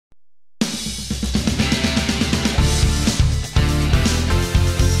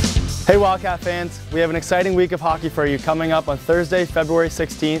Hey Wildcat fans, we have an exciting week of hockey for you coming up on Thursday, February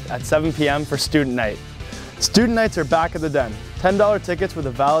 16th at 7 p.m. for Student Night. Student Nights are back at the Den. $10 tickets with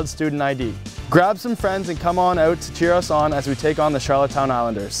a valid student ID. Grab some friends and come on out to cheer us on as we take on the Charlottetown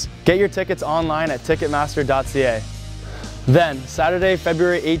Islanders. Get your tickets online at ticketmaster.ca. Then, Saturday,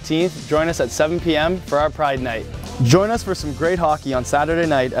 February 18th, join us at 7 p.m. for our Pride Night. Join us for some great hockey on Saturday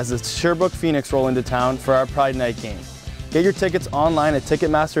night as the Sherbrooke Phoenix roll into town for our Pride Night game. Get your tickets online at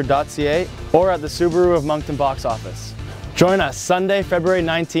ticketmaster.ca or at the Subaru of Moncton box office. Join us Sunday, February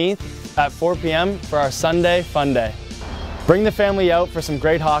 19th at 4 p.m. for our Sunday Fun Day. Bring the family out for some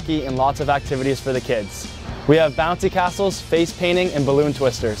great hockey and lots of activities for the kids. We have bouncy castles, face painting, and balloon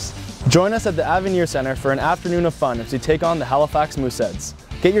twisters. Join us at the Avenir Center for an afternoon of fun as we take on the Halifax Mooseheads.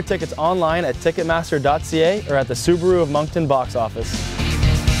 Get your tickets online at ticketmaster.ca or at the Subaru of Moncton box office.